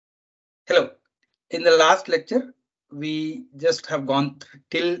Hello. In the last lecture, we just have gone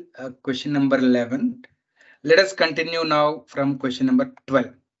till question number 11. Let us continue now from question number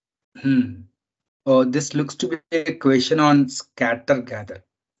 12. Oh, this looks to be a question on scatter gather.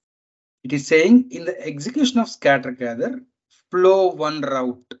 It is saying in the execution of scatter gather, flow one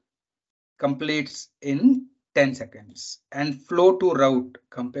route completes in 10 seconds and flow two route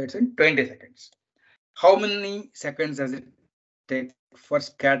completes in 20 seconds. How many seconds does it take for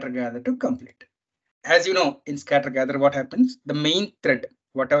scatter gather to complete? As you know, in scatter gather, what happens? The main thread,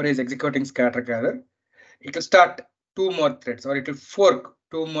 whatever is executing scatter gather, it will start two more threads or it will fork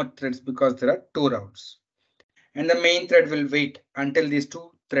two more threads because there are two routes. And the main thread will wait until these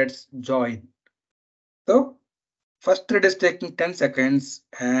two threads join. So first thread is taking 10 seconds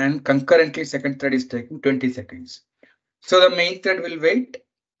and concurrently second thread is taking 20 seconds. So the main thread will wait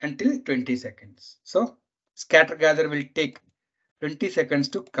until 20 seconds. So scatter gather will take 20 seconds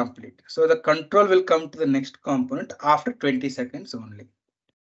to complete. So the control will come to the next component after 20 seconds only.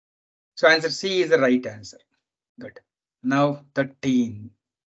 So answer C is the right answer. Good. Now 13.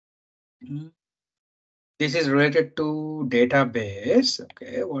 This is related to database.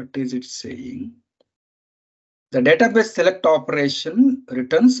 Okay, what is it saying? The database select operation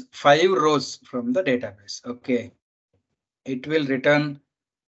returns 5 rows from the database. Okay, it will return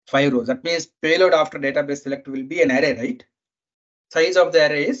 5 rows. That means payload after database select will be an array, right? Size of the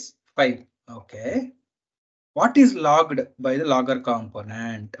array is 5. Okay. What is logged by the logger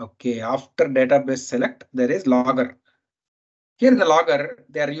component? Okay, after database select, there is logger. Here in the logger,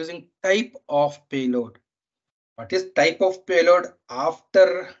 they are using type of payload. What is type of payload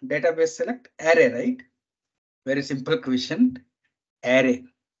after database select? Array, right? Very simple question. Array.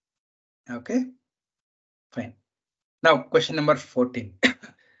 Okay, fine. Now, question number 14.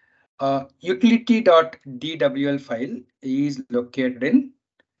 Utility.dwl file is located in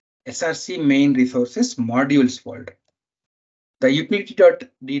SRC main resources modules folder. The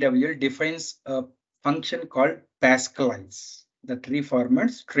utility.dwl defines a function called Pascalize that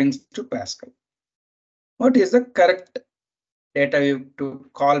reformats strings to Pascal. What is the correct data to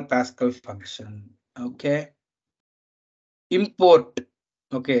call Pascal function? Okay. Import.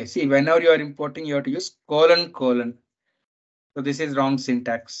 Okay, see, whenever you are importing, you have to use colon. So this is wrong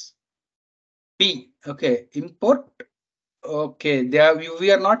syntax. P. Okay, import. Okay,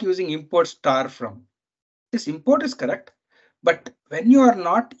 we are not using import star from. This import is correct. But when you are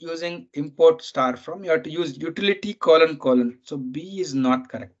not using import star from, you have to use utility colon. So B is not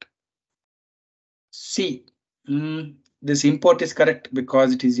correct. C. This import is correct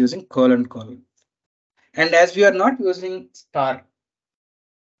because it is using colon. And as we are not using star,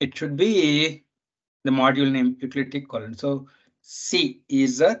 it should be the module name utility colon. So C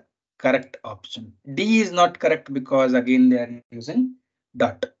is a correct option. D is not correct because again they are using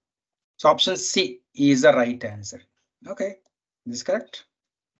dot. So option C is the right answer. Okay, this is correct.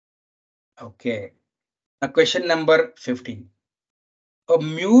 Okay. Now question number 15. A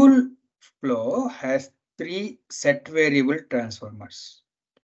mule flow has 3 set variable transformers.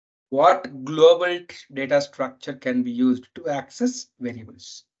 What global data structure can be used to access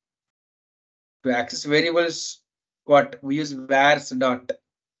variables? To access variables, what we use vars dot.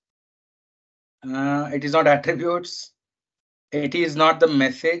 It is not attributes. It is not the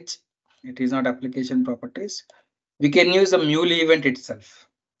message. It is not application properties. We can use the mule event itself.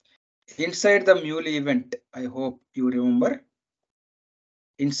 Inside the mule event, I hope you remember.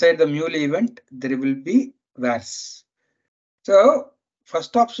 Inside the mule event, there will be vars. So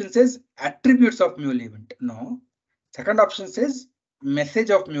first option says attributes of mule event. No. Second option says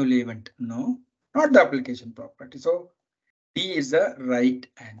message of mule event. No, not the application property. So D is the right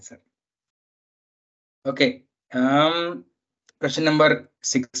answer. Okay. Question number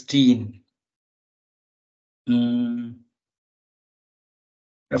 16.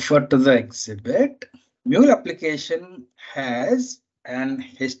 Refer to the exhibit. Mule application has an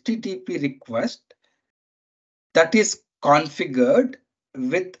HTTP request that is configured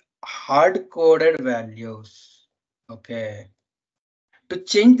with hard-coded values. Okay. To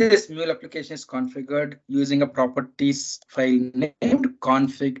change this, mule application is configured using a properties file named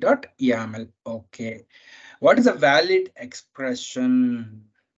config.yaml. Okay. What is a valid expression?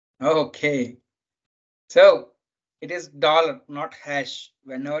 Okay. So it is dollar, not hash.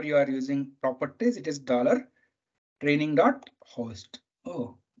 Whenever you are using properties, it is dollar training.host.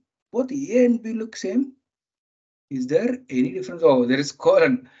 Oh, both A and B look same. Is there any difference? Oh, there is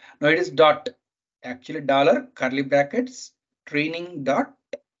colon. No, it is dot. Actually, dollar curly brackets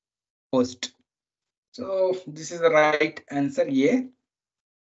training.host. So this is the right answer. A.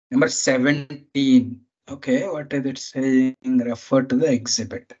 Number 17. Okay, what is it saying? Refer to the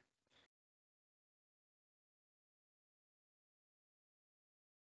exhibit.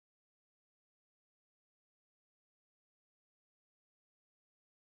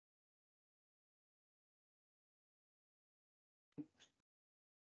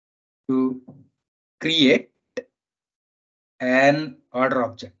 to create an order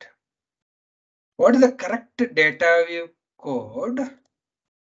object. What is the correct data view code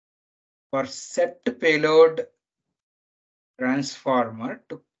for set payload transformer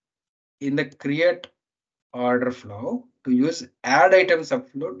to in the create order flow to use add item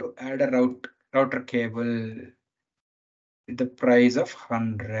subflow to add a router cable with the price of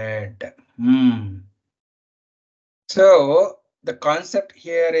 100. So the concept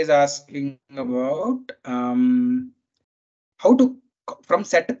here is asking about how to from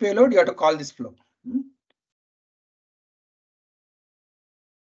set payload you have to call this flow.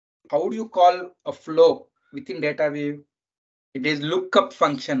 How do you call a flow within data view? It is lookup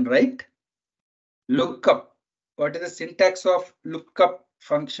function, right? Lookup. What is the syntax of lookup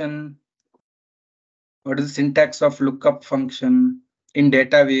function? What is the syntax of lookup function in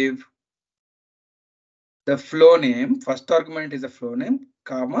data view? The flow name, first argument is a flow name,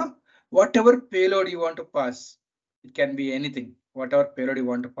 comma, whatever payload you want to pass. It can be anything, whatever payload you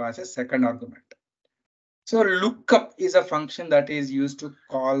want to pass as second argument. So lookup is a function that is used to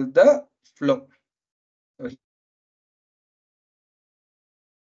call the flow. So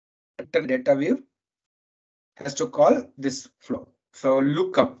data view has to call this flow. So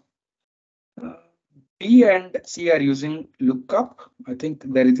lookup. B and C are using lookup. I think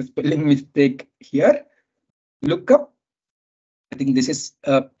there is a spelling mistake here. Lookup. I think this is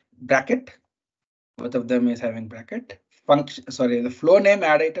a bracket. Both of them is having bracket. Function. Sorry, the flow name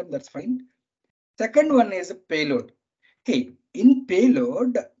add item. That's fine. Second one is a payload. Hey, in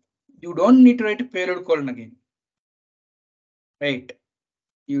payload, you don't need to write a payload colon again. Right.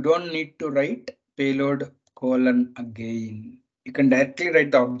 You don't need to write payload colon again. You can directly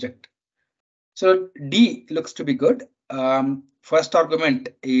write the object. So D looks to be good. First argument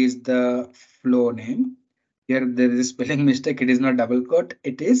is the flow name. Here there is a spelling mistake. It is not double quote.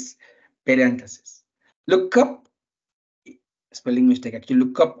 It is parenthesis. Lookup spelling mistake. Actually,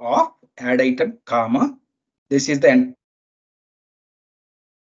 lookup of add item comma. This is the entire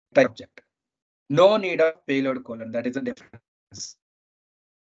object. No need of payload colon. That is the difference.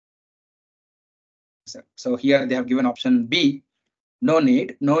 So here they have given option B. No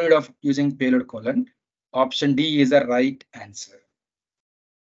need of using payload colon. Option D is the right answer.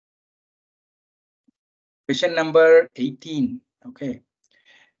 Question number 18. Okay.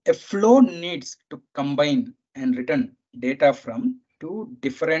 A flow needs to combine and return data from two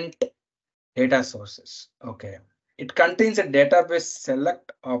different data sources. Okay. It contains a database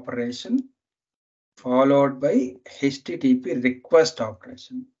select operation followed by HTTP request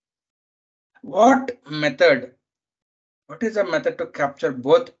operation. What is a method to capture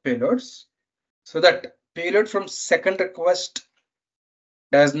both payloads so that payload from second request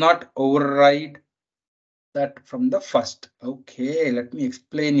does not override that from the first? Okay, let me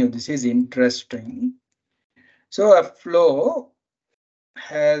explain you. This is interesting. So a flow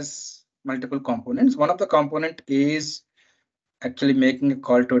has multiple components. One of the component is actually making a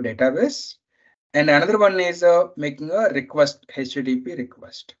call to a database, and another one is making a request, HTTP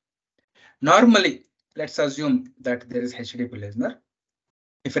request. Normally, let's assume that there is HTTP listener.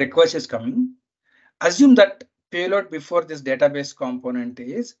 If a request is coming, assume that payload before this database component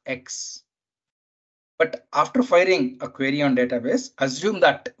is X. But after firing a query on database, assume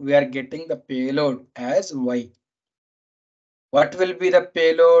that we are getting the payload as Y. What will be the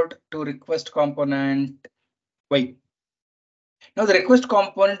payload to request component Y? Now the request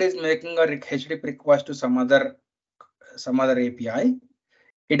component is making a HTTP request to some other API.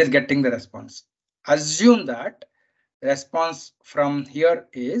 It is getting the response. Assume that response from here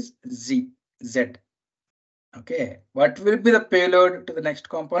is Z. Okay, what will be the payload to the next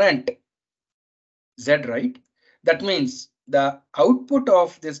component? Z, right? That means the output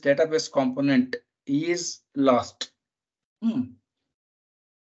of this database component is lost.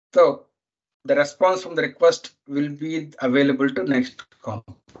 So the response from the request will be available to next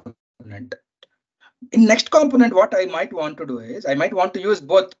component. In next component, what I might want to do is I might want to use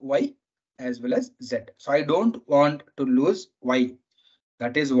both Y as well as Z. So I don't want to lose Y.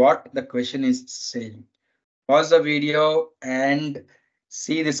 That is what the question is saying. Pause the video and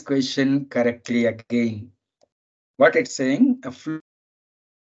see this question correctly again. What it's saying, a flow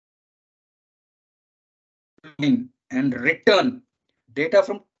and return data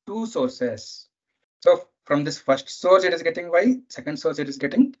from two sources. So from this first source, it is getting Y, second source, it is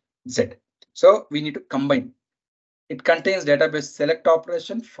getting Z. So we need to combine. It contains database select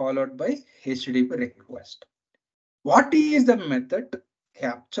operation followed by HTTP request. What is the method to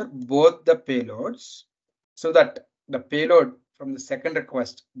capture both the payloads so that the payload from the second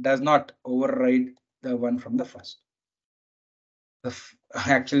request does not override the one from the first?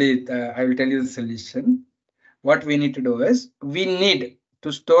 Actually, I will tell you the solution. What we need to do is we need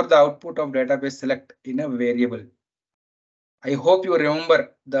to store the output of database select in a variable. I hope you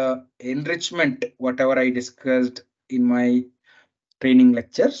remember the enrichment, whatever I discussed in my training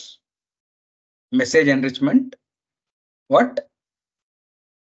lectures. Message enrichment. What?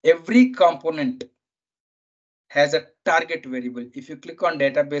 Every component has a target variable. If you click on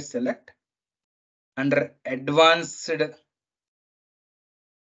database select under advanced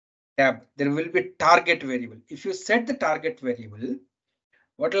tab, there will be target variable. If you set the target variable,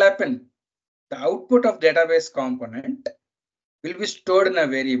 what will happen? The output of database component will be stored in a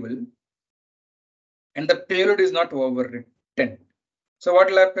variable and the payload is not overwritten. So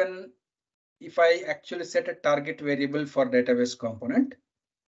what will happen if I actually set a target variable for database component?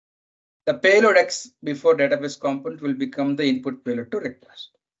 The payload X before database component will become the input payload to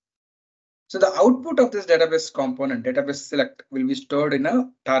request. So the output of this database component, database select, will be stored in a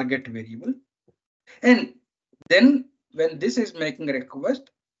target variable. And then when this is making a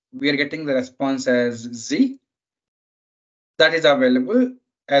request, we are getting the response as Z that is available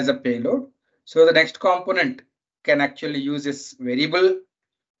as a payload. So the next component can actually use this variable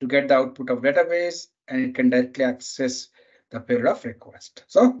to get the output of database and it can directly access the payload of request.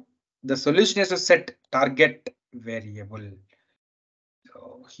 So the solution is to set target variable.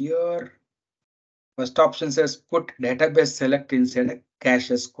 So here, first option says put database select inside a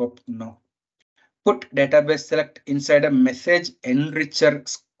cache scope. No. Put database select inside a message enricher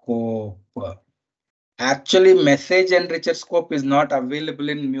scope. Actually, message enricher scope is not available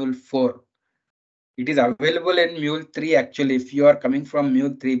in Mule 4. It is available in Mule 3 actually if you are coming from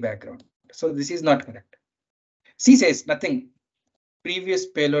Mule 3 background. So this is not correct. C says nothing. Previous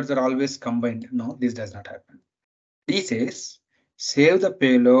payloads are always combined. No, this does not happen. D says save the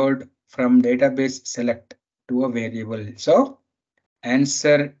payload from database select to a variable. So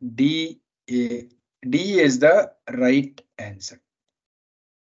answer D is the right answer.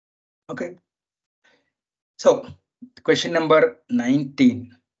 Okay. So question number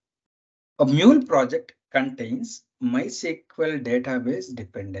 19. A Mule project contains MySQL database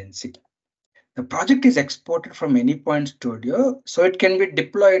dependency. The project is exported from Anypoint Studio, so it can be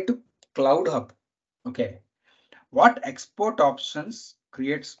deployed to Cloud Hub. Okay. What export options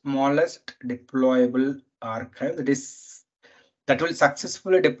create smallest deployable archive that will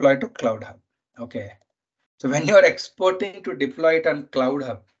successfully deploy to Cloud Hub? Okay. So when you are exporting to deploy it on Cloud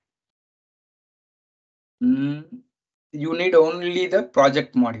Hub, you need only the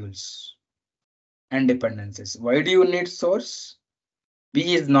project modules and dependencies. Why do you need source?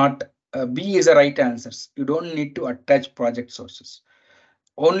 B is not B is the right answer. You don't need to attach project sources.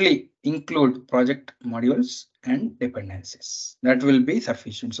 Only include project modules and dependencies. That will be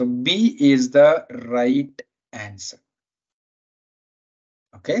sufficient. So B is the right answer.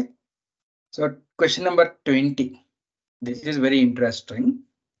 Okay. So question number 20. This is very interesting.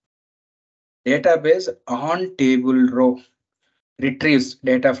 Database on table row retrieves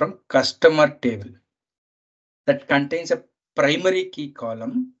data from customer table that contains a primary key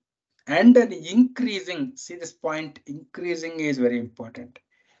column and an increasing, see this point, increasing is very important.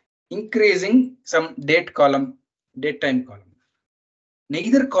 Increasing some date column, date time column.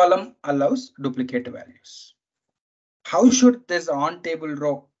 Neither column allows duplicate values. How should this on table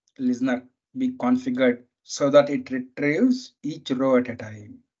row listener be configured so that it retrieves each row at a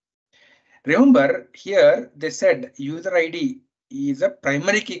time? Remember here they said user ID is a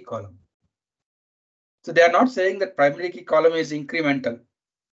primary key column. So they are not saying that primary key column is incremental.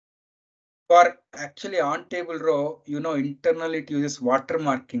 For actually on table row, internally it uses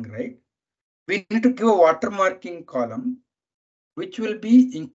watermarking, right? We need to give a watermarking column, which will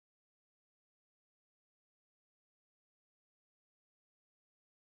be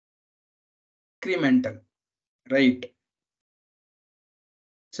incremental, right?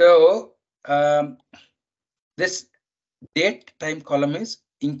 So this date time column is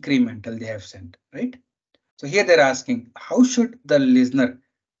incremental, they have sent, right? So here they're asking, how should the listener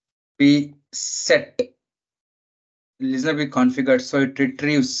be set? Listener be configured so it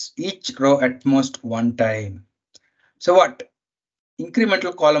retrieves each row at most one time. So what?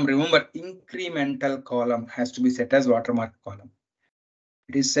 Incremental column, remember, incremental column has to be set as watermark column.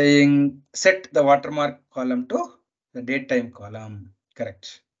 It is saying set the watermark column to the date time column.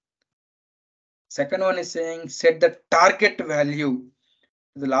 Correct. Second one is saying set the target value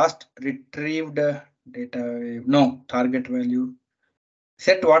to the last retrieved data. No, target value.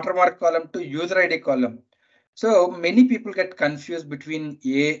 Set watermark column to user ID column. So many people get confused between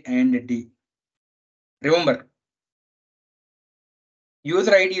A and D. Remember,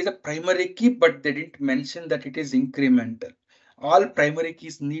 user ID is a primary key, but they didn't mention that it is incremental. all primary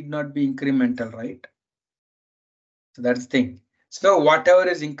keys need not be incremental, right? So that's the thing. So whatever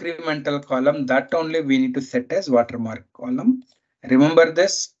is incremental column, that only we need to set as watermark column. Remember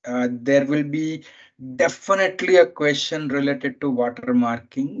this, there will be definitely a question related to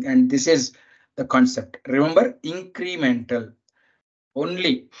watermarking, and this is the concept. Remember, incremental.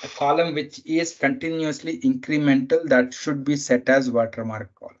 Only a column which is continuously incremental, that should be set as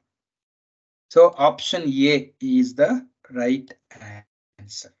watermark column. So option A is the right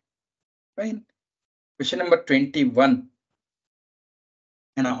answer. Fine. Question number 21.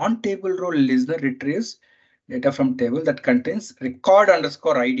 An on-table row listener retrieves data from table that contains record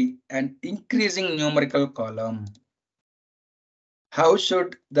underscore ID and increasing numerical column. How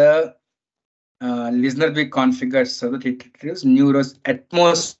should the listener be configured so that it retrieves new rows at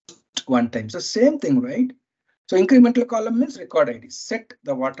most one time? So same thing, right? So incremental column means record ID. Set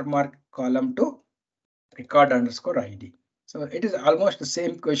the watermark column to record underscore ID. So it is almost the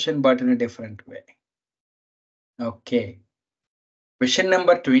same question, but in a different way. Okay. Question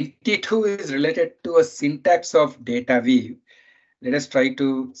number 22 is related to a syntax of data view. Let us try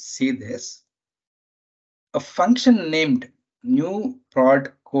to see this. A function named new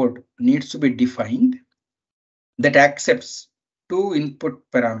prod code needs to be defined that accepts two input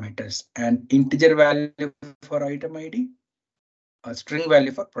parameters, an integer value for item ID, a string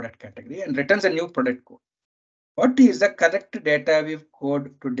value for product category, and returns a new product code. What is the correct data view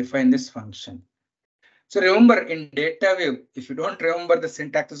code to define this function? So remember, in data view, if you don't remember the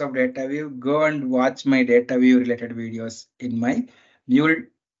syntaxes of data view, go and watch my data view related videos in my Mule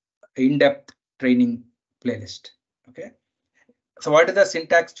in-depth training playlist. Okay. So what is the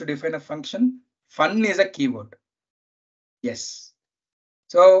syntax to define a function? Fun is a keyword. Yes.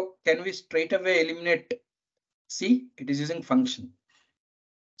 So can we straight away eliminate C? It is using function.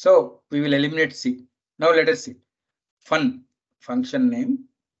 So we will eliminate C. Now let us see. Fun function name.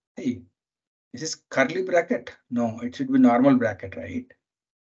 Hey, this is curly bracket. No, it should be normal bracket, right?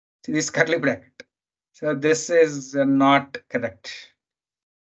 See this curly bracket. So this is not correct.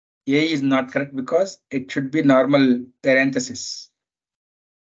 A is not correct because it should be normal parenthesis.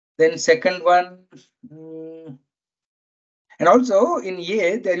 Then second one, and also in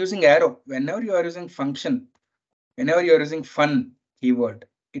A, they're using arrow. Whenever you are using function, whenever you are using fun keyword,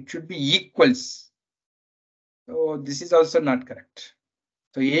 it should be equals. So this is also not correct.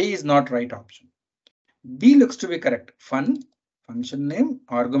 So A is not right option. B looks to be correct. Fun, function name,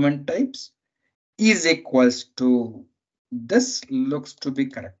 argument types is equals to. This looks to be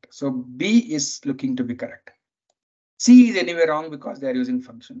correct. So B is looking to be correct. C is anyway wrong because they are using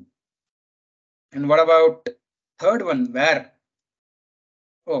function. And what about third one, where?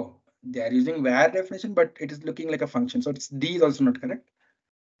 Oh, they are using where definition, but it is looking like a function. So it's D is also not correct.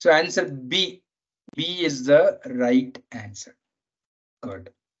 So answer B. B is the right answer.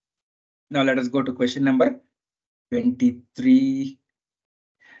 Good. Now let us go to question number 23.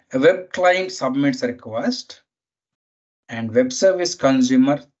 A web client submits a request and web service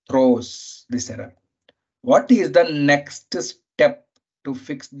consumer throws this error. What is the next step to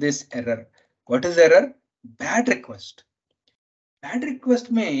fix this error? What is error? Bad request. Bad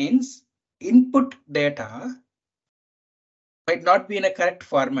request means input data might not be in a correct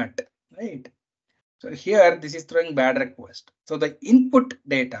format, right? So here this is throwing bad request. So the input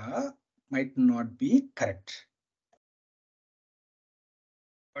data might not be correct.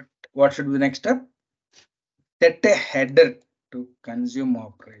 But what should be the next step? Set a header to consume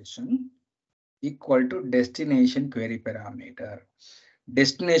operation equal to destination query parameter.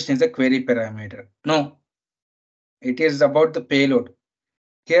 Destination is a query parameter. No, it is about the payload.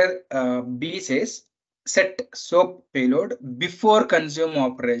 Here B says set SOAP payload before consume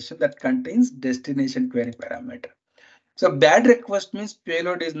operation that contains destination query parameter. So bad request means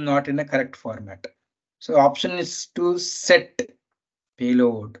payload is not in a correct format. So option is to set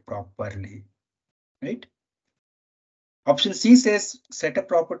payload properly, right? Option C says set a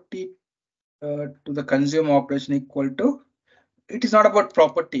property to the consume operation equal to. It is not about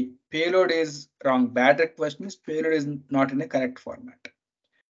property. Payload is wrong. Bad request means payload is not in a correct format.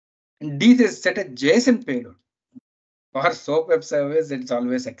 And D says set a JSON payload. For SOAP web service, it's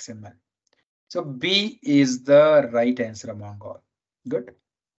always XML. So B is the right answer among all. Good.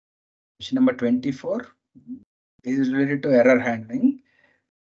 Question number 24 is related to error handling.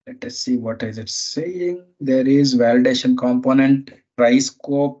 Let us see what is it saying. There is validation component, try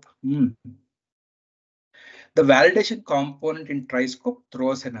scope. The validation component in try scope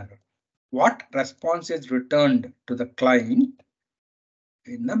throws an error. What response is returned to the client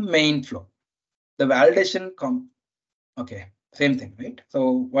in the main flow? The validation okay, same thing, right?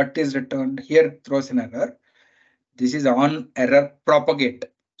 So what is returned here throws an error. This is on error propagate.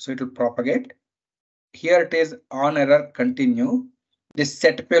 So it will propagate. Here it is on error continue. This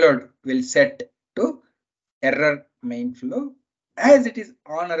set payload will set to error main flow. As it is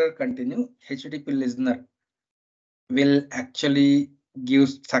on error continue, HTTP listener will actually give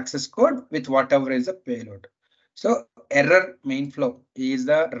success code with whatever is the payload. So error main flow is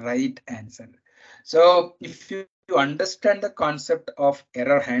the right answer. So if you understand the concept of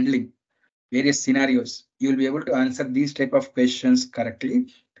error handling, various scenarios, you will be able to answer these type of questions correctly.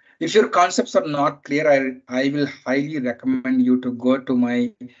 If your concepts are not clear, I will highly recommend you to go to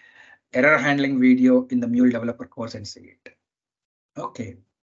my error handling video in the Mule developer course and see it. Okay.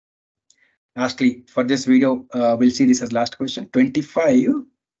 Lastly, for this video, we'll see this as last question. 25.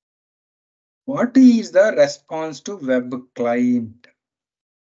 What is the response to web client?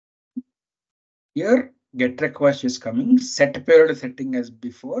 Here, get request is coming. Set payload setting as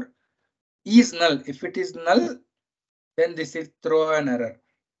before. Is null. If it is null, then this is throw an error.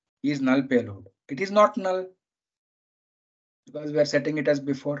 Is null payload. It is not null because we are setting it as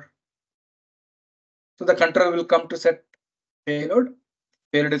before. So the control will come to set payload.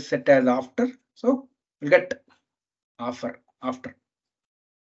 Payload is set as after. So we'll get after.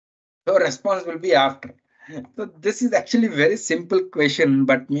 So response will be after. So this is actually very simple question,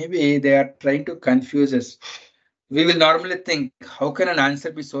 but maybe they are trying to confuse us. We will normally think, how can an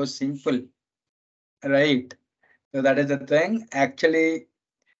answer be so simple? Right. So that is the thing. Actually,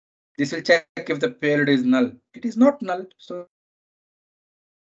 this will check if the payload is null. It is not null. So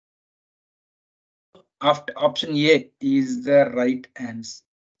after option A is the right answer.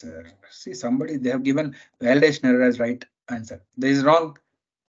 See, somebody they have given validation error as right answer. This is wrong.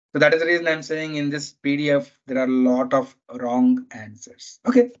 So that is the reason I'm saying in this PDF, there are a lot of wrong answers.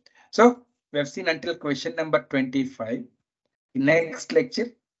 Okay, so we have seen until question number 25. In next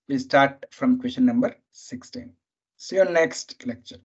lecture, we'll start from question number 16. See you next lecture.